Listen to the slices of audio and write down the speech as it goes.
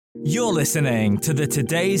You're listening to the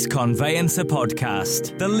Today's Conveyancer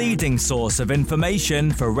podcast, the leading source of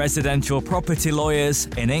information for residential property lawyers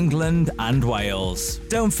in England and Wales.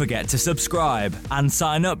 Don't forget to subscribe and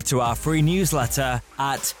sign up to our free newsletter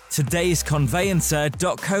at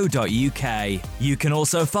todaysconveyancer.co.uk. You can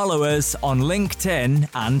also follow us on LinkedIn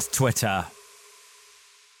and Twitter.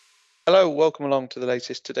 Hello, welcome along to the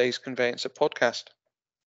latest Today's Conveyancer podcast.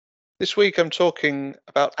 This week I'm talking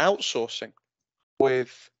about outsourcing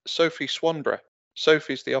with Sophie Swanborough.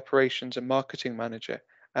 Sophie's the Operations and Marketing Manager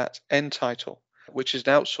at Entitle, which is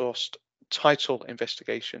an outsourced title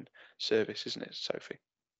investigation service, isn't it, Sophie?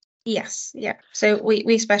 Yes, yeah. So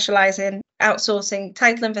we specialise in outsourcing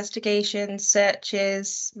title investigations,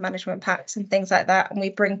 searches, management packs and things like that, and we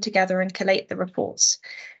bring together and collate the reports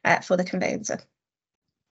for the conveyancer.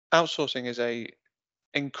 Outsourcing is a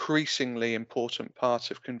increasingly important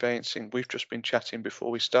part of conveyancing. We've just been chatting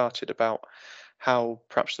before we started about how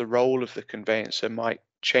perhaps the role of the conveyancer might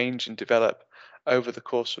change and develop over the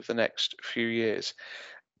course of the next few years.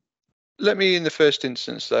 Let me, in the first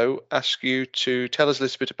instance, though, ask you to tell us a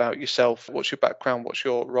little bit about yourself. What's your background? What's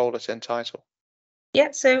your role at Entitle? Yeah,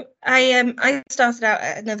 so I started out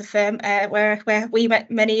at another firm where we met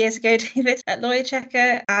many years ago, David, at Lawyer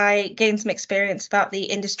Checker. I gained some experience about the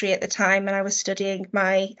industry at the time, and I was studying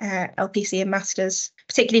my LPC and Masters,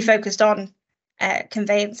 particularly focused on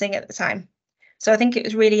conveyancing at the time. So I think it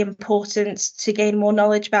was really important to gain more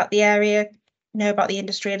knowledge about the area, know about the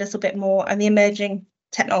industry a little bit more and the emerging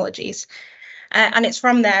technologies. And it's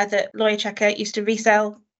from there that Lawyer Checker used to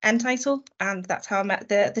resell Entitle, and that's how I met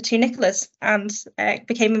the two Nicholas and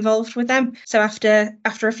became involved with them. So after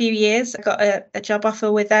a few years, I got a job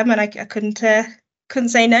offer with them, and I couldn't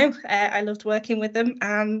say no. I loved working with them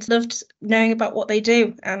and loved knowing about what they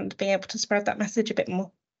do and being able to spread that message a bit more.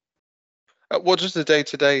 What does the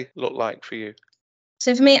day-to-day look like for you?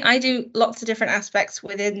 So for me, I do lots of different aspects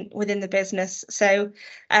within the business. So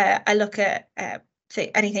I look at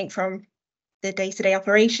anything from the day-to-day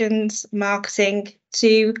operations, marketing,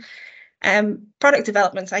 to product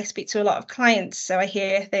development. I speak to a lot of clients, so I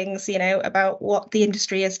hear things, about what the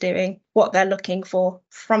industry is doing, what they're looking for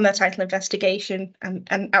from their title investigation and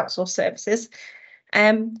outsourced services.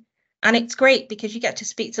 And it's great because you get to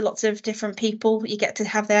speak to lots of different people. You get to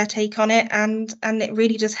have their take on it, and it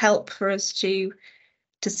really does help for us to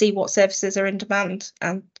see what services are in demand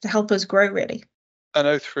and to help us grow, really. I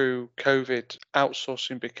know through COVID,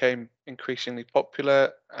 outsourcing became increasingly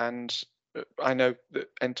popular, and I know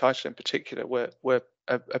that Entitle in particular were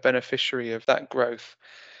a beneficiary of that growth.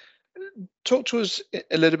 Talk to us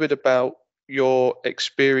a little bit about your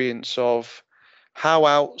experience of how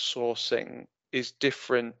outsourcing is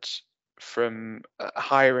different from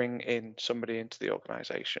hiring in somebody into the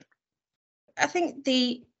organisation. I think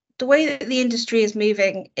the way that the industry is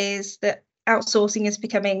moving is that outsourcing is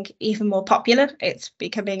becoming even more popular. It's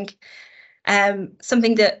becoming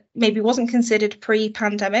something that maybe wasn't considered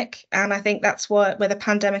pre-pandemic, and I think that's where the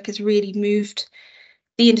pandemic has really moved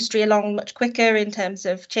the industry along much quicker in terms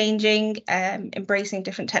of changing, embracing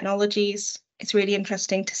different technologies. It's really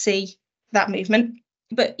interesting to see that movement.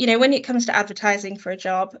 But when it comes to advertising for a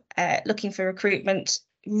job, looking for recruitment,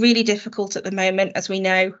 really difficult at the moment, as we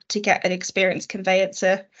know, to get an experienced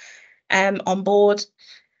conveyancer on board.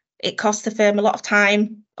 It costs the firm a lot of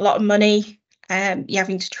time, a lot of money. You're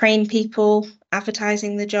having to train people,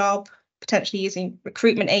 advertising the job, potentially using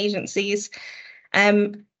recruitment agencies.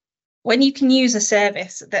 When you can use a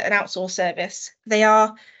service, an outsourced service, they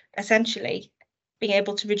are essentially being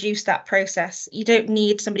able to reduce that process. You don't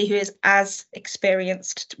need somebody who is as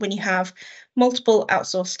experienced when you have multiple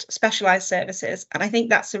outsourced specialised services. And I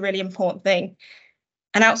think that's a really important thing.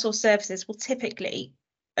 And outsourced services will typically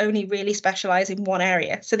only really specialise in one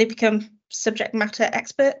area. So they become subject matter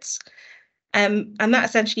experts. And that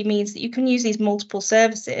essentially means that you can use these multiple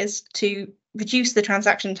services to reduce the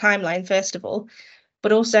transaction timeline, first of all,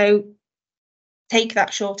 but also take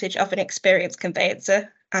that shortage of an experienced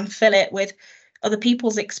conveyancer and fill it with other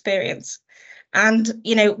people's experience. And,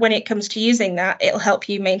 when it comes to using that, it'll help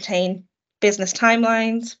you maintain business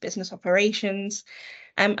timelines, business operations,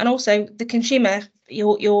 and also the consumer,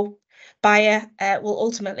 your buyer, will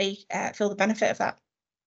ultimately feel the benefit of that.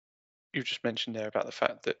 You just mentioned there about the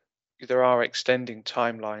fact that there are extending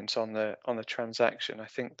timelines on the transaction. I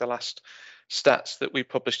think the last stats that we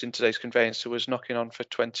published in Today's Conveyancer was knocking on for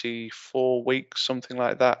 24 weeks, something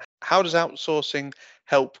like that. How does outsourcing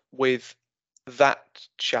help with that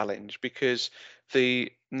challenge? Because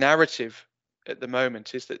the narrative at the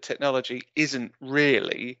moment is that technology isn't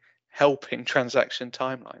really helping transaction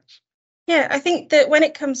timelines. Yeah, I think that when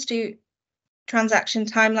it comes to transaction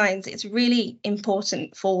timelines, it's really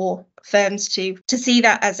important for firms to see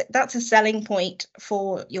that as that's a selling point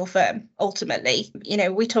for your firm. Ultimately,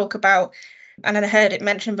 we talk about, and I heard it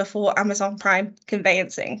mentioned before, Amazon Prime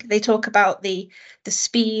conveyancing. They talk about the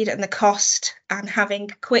speed and the cost and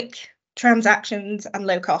having quick transactions and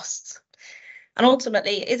low costs. And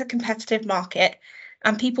ultimately, it is a competitive market,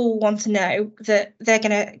 and people want to know that they're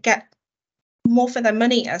going to get more for their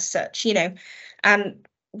money as such, and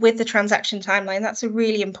with the transaction timeline, that's a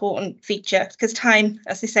really important feature, because time,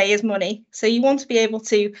 as they say, is money. So you want to be able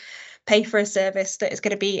to pay for a service that is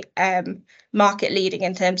going to be market leading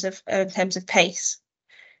in terms of pace.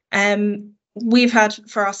 We've had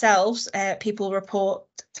for ourselves people report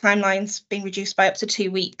timelines being reduced by up to 2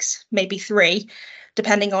 weeks, maybe 3,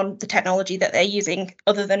 depending on the technology that they're using,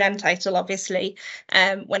 other than Entitle, obviously,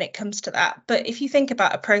 when it comes to that. But if you think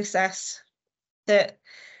about a process that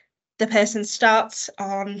the person starts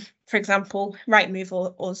on, for example, Rightmove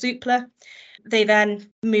or Zoopla, they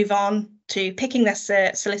then move on to picking their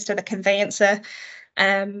solicitor, the conveyancer,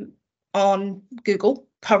 on Google,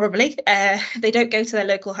 probably. They don't go to their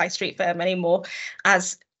local high street firm anymore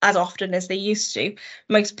as often as they used to.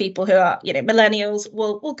 Most people who are, millennials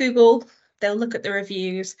will Google, they'll look at the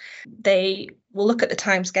reviews, they will look at the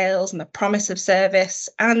timescales and the promise of service,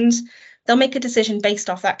 and they'll make a decision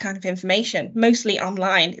based off that kind of information, mostly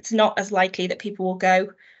online. It's not as likely that people will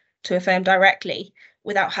go to a firm directly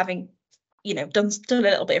without having, done a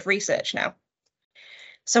little bit of research now.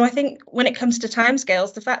 So I think when it comes to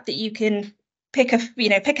timescales, the fact that you can pick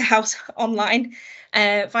a house online,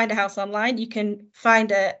 find a house online, you can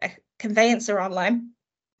find a conveyancer online.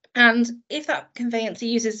 And if that conveyancer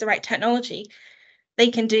uses the right technology,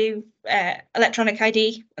 they can do electronic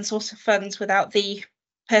ID and source of funds without the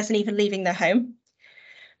person even leaving their home.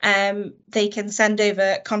 They can send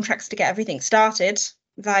over contracts to get everything started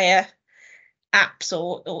via apps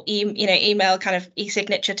or email, kind of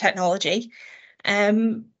e-signature technology.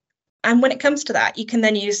 And when it comes to that, you can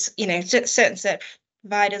then use, certain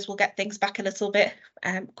providers will get things back a little bit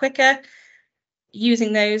quicker.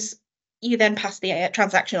 Using those, you then pass the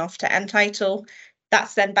transaction off to Entitle.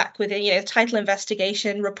 That's then back with a title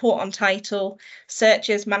investigation, report on title,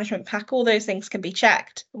 searches, management pack, all those things can be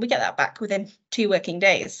checked. We get that back within 2 working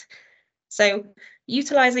days. So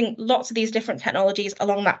utilising lots of these different technologies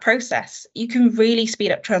along that process, you can really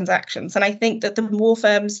speed up transactions. And I think that the more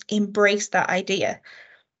firms embrace that idea,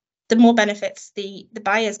 the more benefits the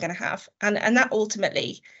buyer is going to have. And that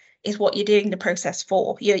ultimately is what you're doing the process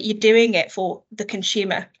for. You're doing it for the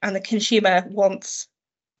consumer, and the consumer wants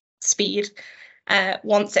speed,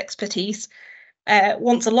 wants expertise,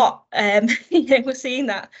 wants a lot. We're seeing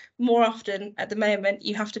that more often at the moment.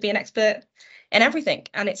 You have to be an expert in everything,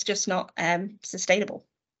 and it's just not sustainable.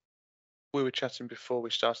 We were chatting before we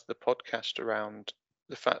started the podcast around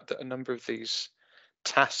the fact that a number of these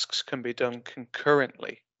tasks can be done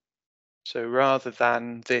concurrently. So rather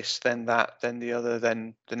than this, then that, then the other,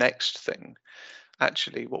 then the next thing,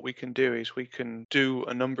 actually what we can do is we can do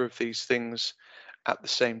a number of these things at the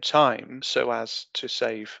same time, so as to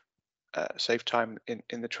save time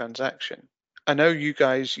in the transaction. I know you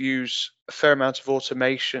guys use a fair amount of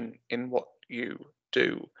automation in what you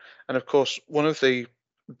do, and of course one of the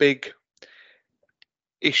big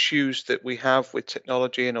issues that we have with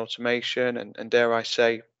technology and automation and dare I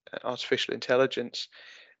say artificial intelligence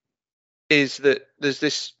is that there's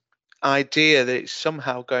this idea that it's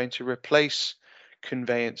somehow going to replace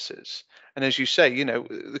conveyancers. And as you say,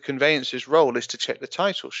 the conveyancer's role is to check the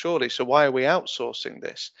title, surely. So why are we outsourcing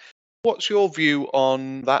this? What's your view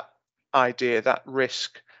on that idea, that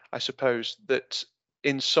risk, I suppose, that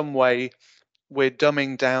in some way we're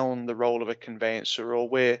dumbing down the role of a conveyancer, or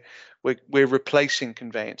we're replacing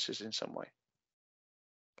conveyancers in some way?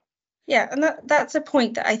 Yeah, and that's a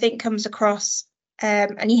point that I think comes across,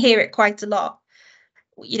 and you hear it quite a lot.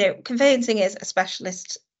 Conveyancing is a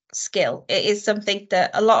specialist skill. It is something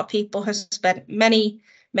that a lot of people have spent many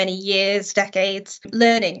years, decades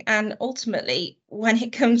learning. And ultimately, when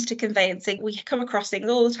it comes to conveyancing, we come across things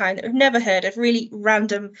all the time that we've never heard of, really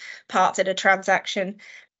random parts in a transaction.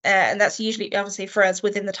 And that's usually, obviously, for us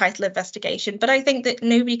within the title investigation. But I think that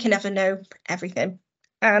nobody can ever know everything.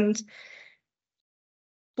 And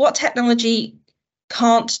what technology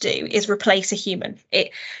can't do is replace a human.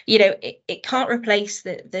 It can't replace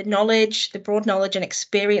the knowledge, the broad knowledge and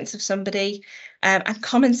experience of somebody, and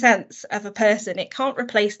common sense of a person. It can't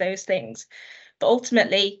replace those things. But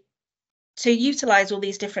ultimately, to utilize all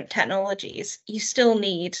these different technologies, you still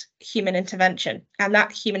need human intervention. And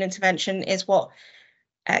that human intervention is what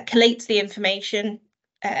collates the information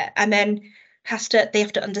and then they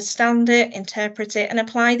have to understand it, interpret it, and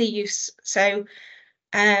apply the use. So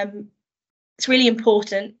it's really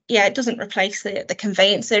important. Yeah, it doesn't replace the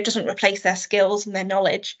conveyancer, it doesn't replace their skills and their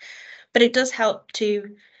knowledge, but it does help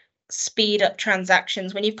to speed up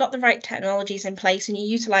transactions. When you've got the right technologies in place and you're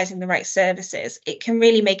utilizing the right services, it can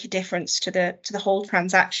really make a difference to the whole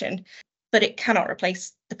transaction. But it cannot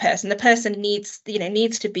replace the person. The person needs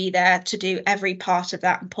to be there to do every part of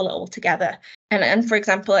that and pull it all together. And for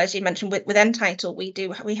example, as you mentioned with Entitle, we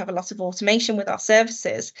have a lot of automation with our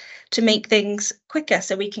services to make things quicker,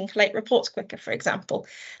 so we can collate reports quicker, for example.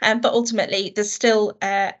 But ultimately, there's still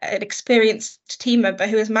an experienced team member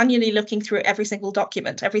who is manually looking through every single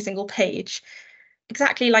document, every single page,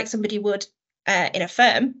 exactly like somebody would in a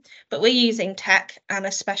firm, but we're using tech and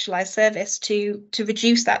a specialized service to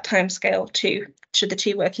reduce that timescale to the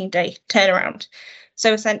 2 working day turnaround.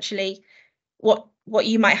 So essentially, what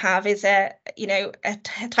you might have is a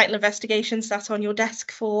title investigation sat on your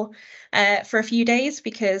desk for a few days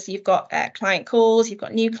because you've got client calls, you've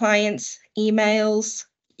got new clients, emails,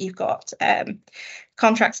 you've got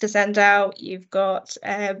contracts to send out, you've got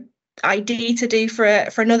ID to do for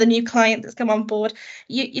another new client that's come on board.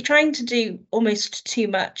 You're trying to do almost too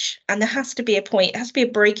much, and there has to be a point, it has to be a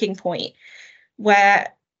breaking point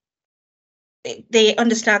where they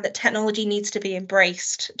understand that technology needs to be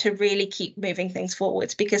embraced to really keep moving things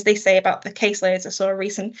forwards. Because they say about the caseloads, I saw a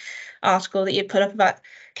recent article that you put up about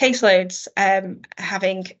caseloads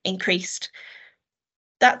having increased.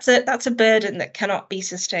 That's a burden that cannot be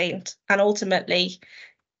sustained, and ultimately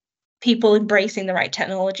people embracing the right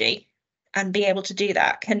technology and being able to do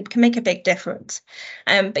that can make a big difference.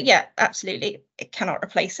 But yeah, absolutely, it cannot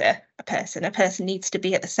replace a person. A person needs to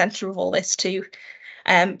be at the center of all this to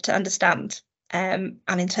understand and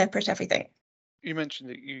interpret everything. You mentioned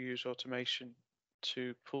that you use automation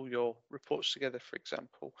to pull your reports together, for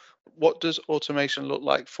example. What does automation look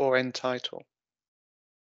like for Entitle?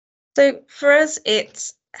 So for us,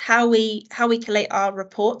 it's how we collate our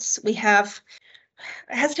reports. We have,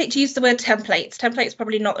 I hesitate to use the word templates. Template's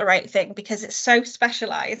probably not the right thing because it's so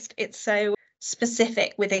specialized. It's so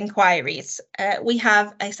specific with inquiries. We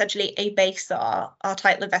have essentially a base that our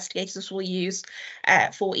title investigators will use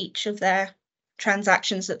for each of their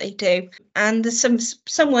transactions that they do. And there's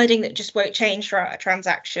some wording that just won't change throughout a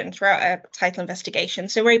transaction, throughout a title investigation.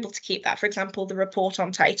 So we're able to keep that. For example, the report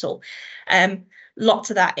on title. Lots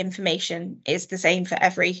of that information is the same for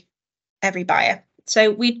every buyer.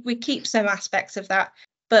 So we keep some aspects of that.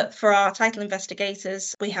 But for our title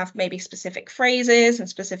investigators, we have maybe specific phrases and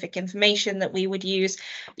specific information that we would use.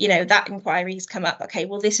 That inquiries come up. Okay,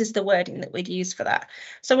 well, this is the wording that we'd use for that.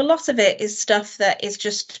 So a lot of it is stuff that is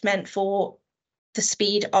just meant for the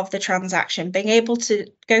speed of the transaction, being able to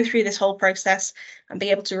go through this whole process and be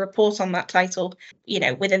able to report on that title,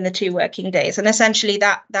 within the 2 working days. And essentially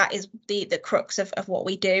that is the crux of what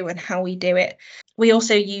we do and how we do it. We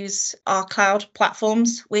also use our cloud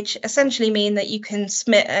platforms, which essentially mean that you can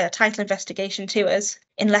submit a title investigation to us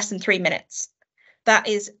in less than 3 minutes. That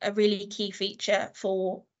is a really key feature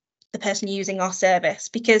for the person using our service,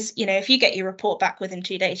 because if you get your report back within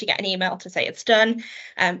 2 days, you get an email to say it's done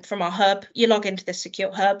from our hub. You log into this secure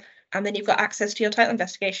hub, and then you've got access to your title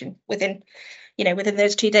investigation within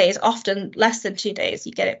those 2 days. Often less than 2 days,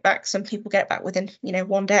 you get it back. Some people get it back within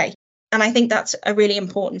 1 day. And I think that's a really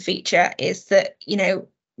important feature, is that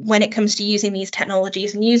when it comes to using these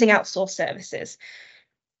technologies and using outsourced services,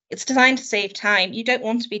 it's designed to save time. You don't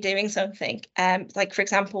want to be doing something like, for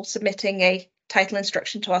example, submitting a title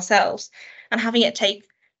instruction to ourselves and having it take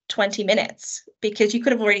 20 minutes, because you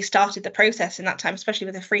could have already started the process in that time, especially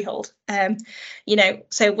with a freehold.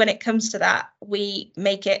 So when it comes to that, we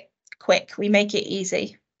make it quick, we make it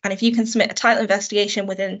easy. And if you can submit a title investigation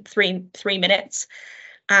within three minutes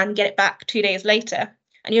and get it back 2 days later,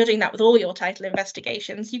 and you're doing that with all your title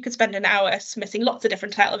investigations, you could spend an hour submitting lots of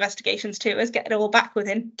different title investigations to us, get it all back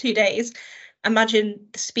within 2 days. Imagine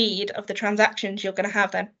the speed of the transactions you're going to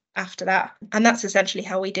have then after that. And that's essentially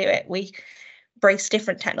how we do it. We brace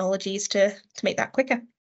different technologies to make that quicker.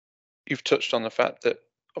 You've touched on the fact that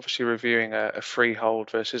obviously reviewing a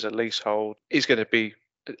freehold versus a leasehold is going to be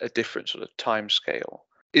a different sort of time scale.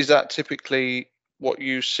 Is that typically what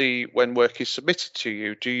you see when work is submitted to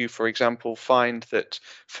you? Do you, for example, find that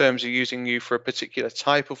firms are using you for a particular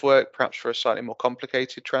type of work, perhaps for a slightly more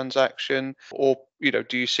complicated transaction, or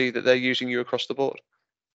do you see that they're using you across the board?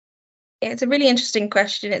 It's a really interesting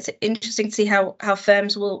question. It's interesting to see how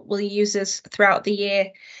firms will use us throughout the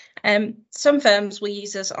year. Some firms will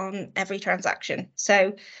use us on every transaction.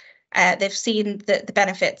 So they've seen the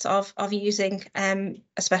benefits of using a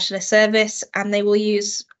specialist service, and they will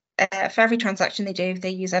use for every transaction they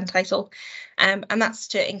use Entitle, and that's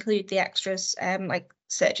to include the extras like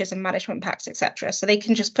searches and management packs, etc. So they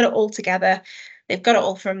can just put it all together. They've got it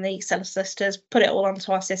all from the seller solicitors, put it all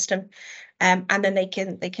onto our system, and then they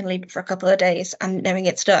can leave it for a couple of days and knowing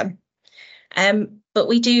it's done. But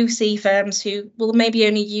we do see firms who will maybe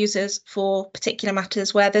only use us for particular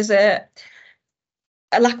matters where there's a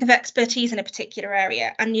lack of expertise in a particular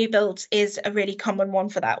area, and new builds is a really common one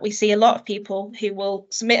for that. We see a lot of people who will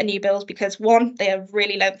submit a new build because, one, they are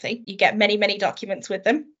really lengthy. You get many, many documents with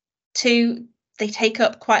them. Two, they take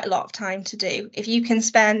up quite a lot of time to do. If you can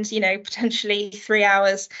spend, potentially 3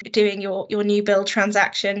 hours doing your new build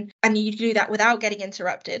transaction, and you do that without getting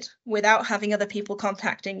interrupted, without having other people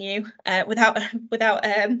contacting you, without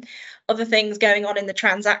other things going on in the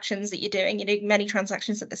transactions that you're doing many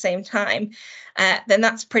transactions at the same time, then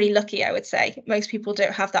that's pretty lucky, I would say. Most people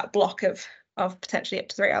don't have that block of potentially up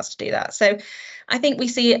to 3 hours to do that. So I think we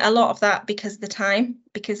see a lot of that because of the time,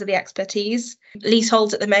 because of the expertise.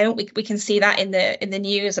 Leaseholds at the moment, we can see that in the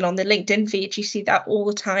news and on the LinkedIn feed. You see that all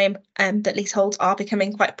the time, that leaseholds are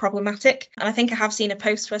becoming quite problematic. And I think I have seen a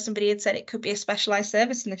post where somebody had said it could be a specialised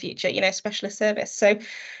service in the future, specialist service. So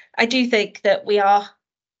I do think that we are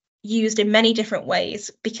used in many different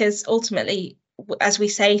ways, because ultimately, as we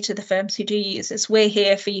say to the firms who do use us, we're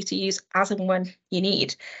here for you to use as and when you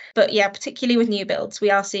need. But yeah, particularly with new builds, we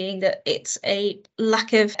are seeing that it's a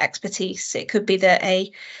lack of expertise. It could be that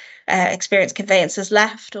a experienced conveyancer's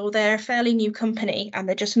left, or they're a fairly new company and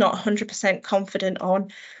they're just not 100% confident on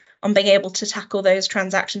being able to tackle those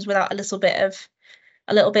transactions without a little bit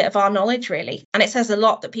of our knowledge, really. And it says a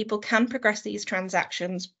lot that people can progress these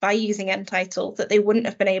transactions by using Entitle that they wouldn't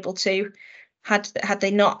have been able to had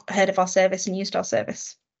they not heard of our service and used our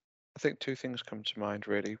service. I think two things come to mind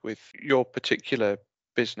really with your particular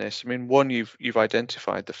business. I mean, one, you've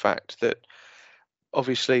identified the fact that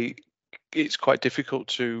obviously it's quite difficult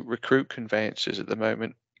to recruit conveyancers at the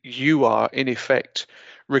moment. You are in effect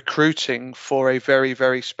recruiting for a very,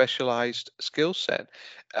 very specialised skill set.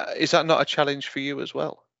 Is that not a challenge for you as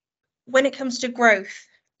well? When it comes to growth,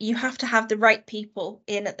 you have to have the right people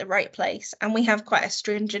in at the right place, and we have quite a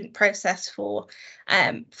stringent process for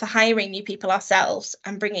hiring new people ourselves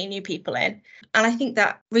and bringing new people in. And I think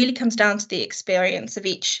that really comes down to the experience of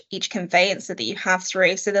each conveyancer that you have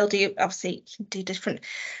through. So they'll do different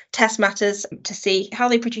test matters to see how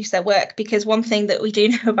they produce their work, because one thing that we do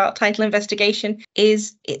know about title investigation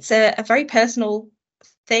is it's a very personal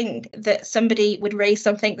thing, that somebody would raise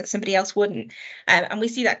something that somebody else wouldn't, and we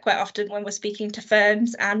see that quite often when we're speaking to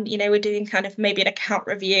firms and we're doing kind of maybe an account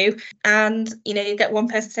review, and you get one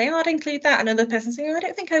person saying, oh, I'd include that, and another person saying, oh, I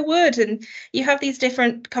don't think I would, and you have these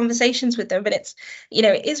different conversations with them, but it's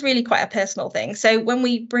it is really quite a personal thing. So when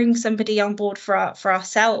we bring somebody on board for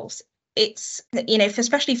ourselves, it's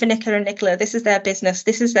especially for Nicola and Nicola, this is their business,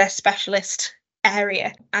 this is their specialist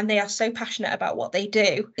area, and they are so passionate about what they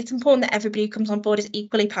do. It's important that everybody who comes on board is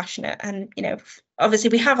equally passionate, and obviously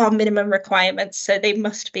we have our minimum requirements, so they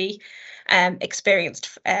must be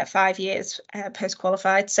experienced 5 years post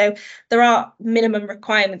qualified. So there are minimum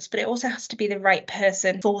requirements, but it also has to be the right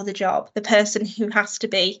person for the job, the person who has to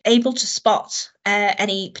be able to spot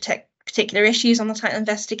any particular issues on the title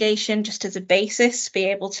investigation, just as a basis, be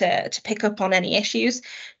able to pick up on any issues,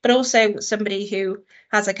 but also somebody who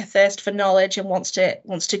has like a thirst for knowledge and wants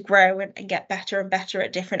to grow and get better and better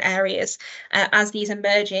at different areas as these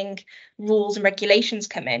emerging rules and regulations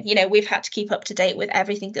come in. We've had to keep up to date with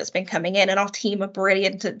everything that's been coming in, and our team are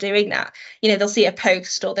brilliant at doing that. They'll see a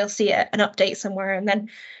post or they'll see an update somewhere, and then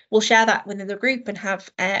we'll share that within the group and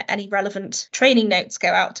have any relevant training notes go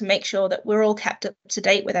out to make sure that we're all kept up to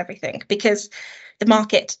date with everything, because the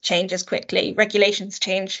market changes quickly, regulations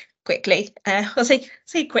change quickly. I'll say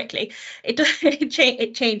quickly.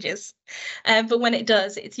 It changes, but when it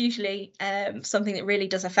does, it's usually something that really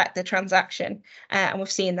does affect the transaction, and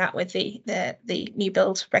we've seen that with the new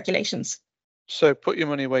build regulations. So put your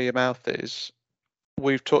money where your mouth is.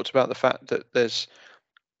 We've talked about the fact that there's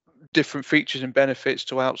different features and benefits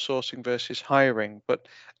to outsourcing versus hiring, but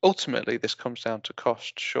ultimately this comes down to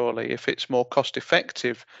cost, surely. If it's more cost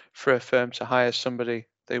effective for a firm to hire somebody,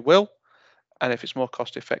 they will, and if it's more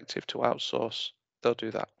cost effective to outsource, they'll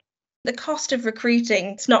do that. The cost of recruiting,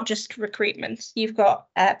 it's not just recruitment. You've got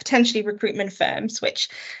potentially recruitment firms, which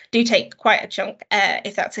do take quite a chunk.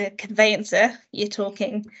 If that's a conveyancer, you're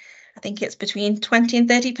talking, I think it's between 20 and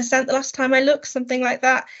 30% the last time I looked, something like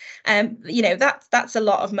that. That's a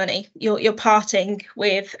lot of money. You're parting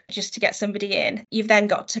with just to get somebody in. You've then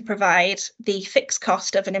got to provide the fixed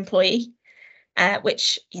cost of an employee,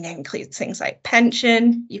 which includes things like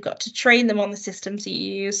pension. You've got to train them on the systems you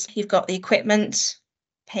use. You've got the equipment,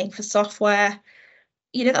 paying for software.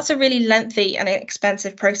 That's a really lengthy and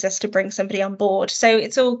expensive process to bring somebody on board. So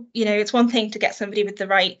it's all, it's one thing to get somebody with the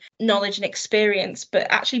right knowledge and experience, but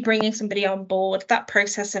actually bringing somebody on board, that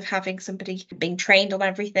process of having somebody being trained on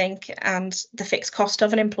everything and the fixed cost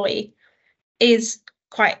of an employee is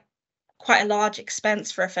quite a large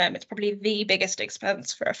expense for a firm. It's probably the biggest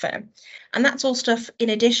expense for a firm. And that's all stuff in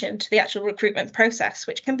addition to the actual recruitment process,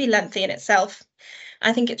 which can be lengthy in itself.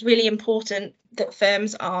 I think it's really important that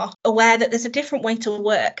firms are aware that there's a different way to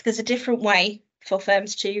work. There's a different way for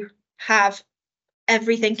firms to have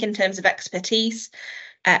everything in terms of expertise,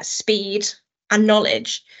 speed and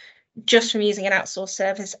knowledge just from using an outsourced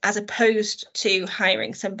service as opposed to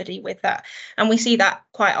hiring somebody with that. And we see that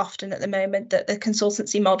quite often at the moment, that the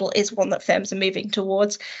consultancy model is one that firms are moving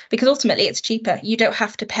towards, because ultimately it's cheaper. You don't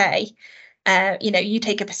have to pay. You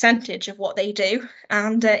take a percentage of what they do,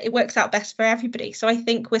 and it works out best for everybody. So I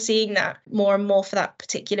think we're seeing that more and more for that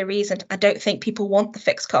particular reason. I don't think people want the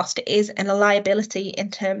fixed cost. It is a liability in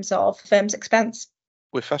terms of firms' expense.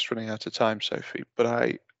 We're fast running out of time, Sophie,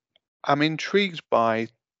 but I'm intrigued by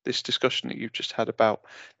this discussion that you've just had about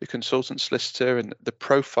the consultant solicitor and the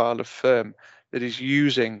profile of firm that is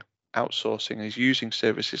using outsourcing, is using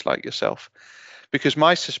services like yourself. Because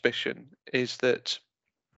my suspicion is that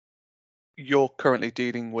you're currently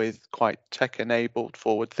dealing with quite tech-enabled,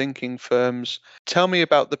 forward-thinking firms. Tell me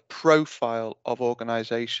about the profile of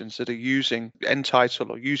organisations that are using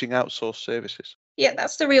Entitle or using outsourced services. Yeah,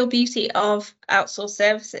 that's the real beauty of outsourced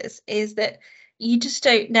services, is that you just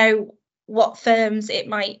don't know what firms it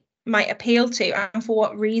might appeal to and for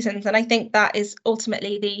what reasons. And I think that is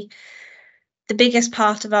ultimately the biggest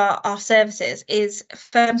part of our services, is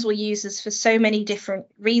firms will use us for so many different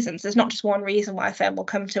reasons. There's not just one reason why a firm will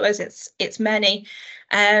come to us, it's many.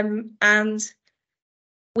 And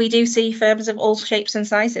we do see firms of all shapes and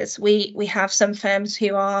sizes. We have some firms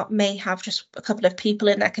who may have just a couple of people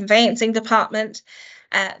in their conveyancing department.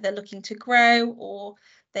 They're looking to grow, or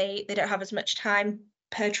they don't have as much time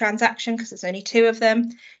per transaction because there's only two of them.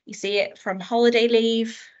 You see it from holiday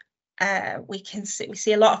leave. We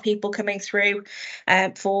see a lot of people coming through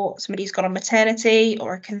for somebody who's gone on maternity,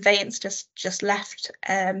 or a conveyance just left,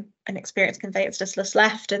 an experienced conveyance just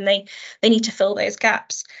left, and they need to fill those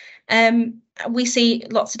gaps. We see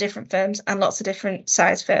lots of different firms and lots of different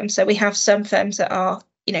size firms. So we have some firms that are,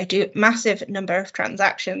 do massive number of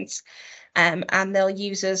transactions, and they'll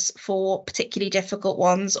use us for particularly difficult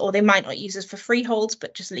ones, or they might not use us for freeholds,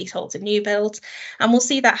 but just leaseholds and new builds. And we'll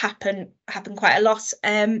see that happen quite a lot.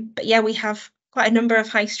 But yeah, we have quite a number of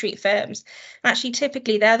high street firms. Actually,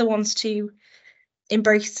 typically they're the ones to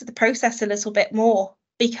embrace the process a little bit more,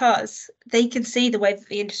 because they can see the way that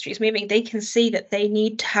the industry is moving. They can see that they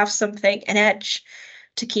need to have something, an edge,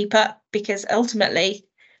 to keep up, because ultimately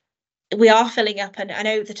we are filling up. And I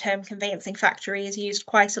know the term conveyancing factory is used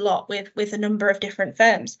quite a lot with a number of different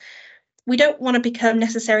firms. We don't want to become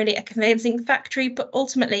necessarily a conveyancing factory, but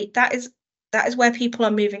ultimately that is where people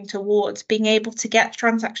are moving towards, being able to get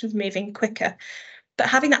transactions moving quicker. But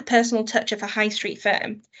having that personal touch of a high street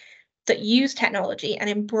firm that use technology and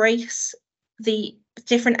embrace the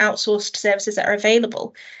different outsourced services that are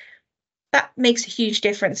available, that makes a huge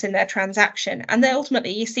difference in their transaction. And then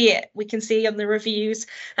ultimately we can see on the reviews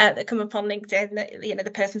that come up on LinkedIn that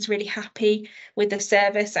the person's really happy with the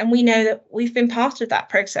service, and we know that we've been part of that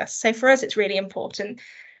process. So for us, it's really important.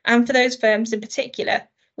 And for those firms in particular,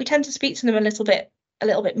 we tend to speak to them a little bit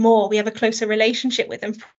more. We have a closer relationship with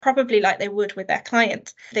them, probably like they would with their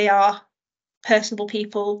client. They are personable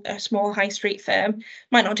people. A small high street firm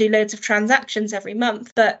might not do loads of transactions every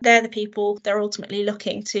month, but they're the people they're ultimately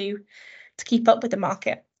looking to keep up with the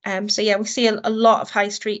market. So yeah, we see a lot of high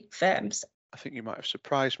street firms. I think you might have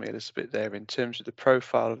surprised me a little bit there in terms of the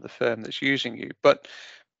profile of the firm that's using you, but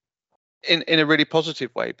in a really positive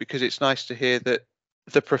way, because it's nice to hear that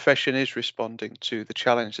the profession is responding to the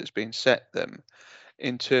challenge that's been set them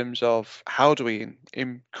in terms of how do we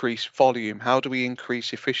increase volume, how do we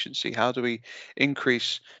increase efficiency, how do we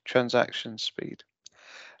increase transaction speed.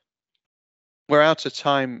 We're out of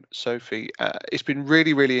time, Sophie. It's been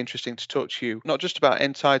really, really interesting to talk to you, not just about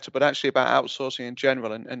Entitle, but actually about outsourcing in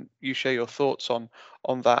general, and you share your thoughts on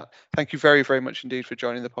that. Thank you very, very much indeed for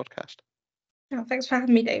joining the podcast. Oh, thanks for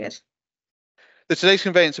having me, David. The Today's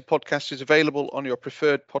Conveyancer podcast is available on your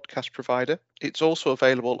preferred podcast provider. It's also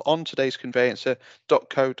available on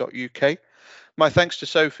todaysconveyancer.co.uk. My thanks to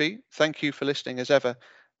Sophie. Thank you for listening as ever,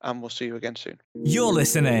 and we'll see you again soon. You're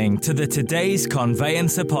listening to the Today's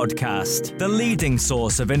Conveyancer podcast, the leading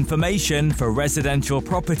source of information for residential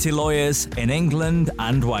property lawyers in England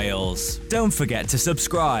and Wales. Don't forget to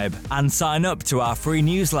subscribe and sign up to our free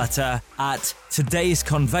newsletter at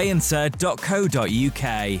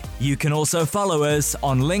todaysconveyancer.co.uk. You can also follow us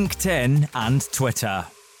on LinkedIn and Twitter.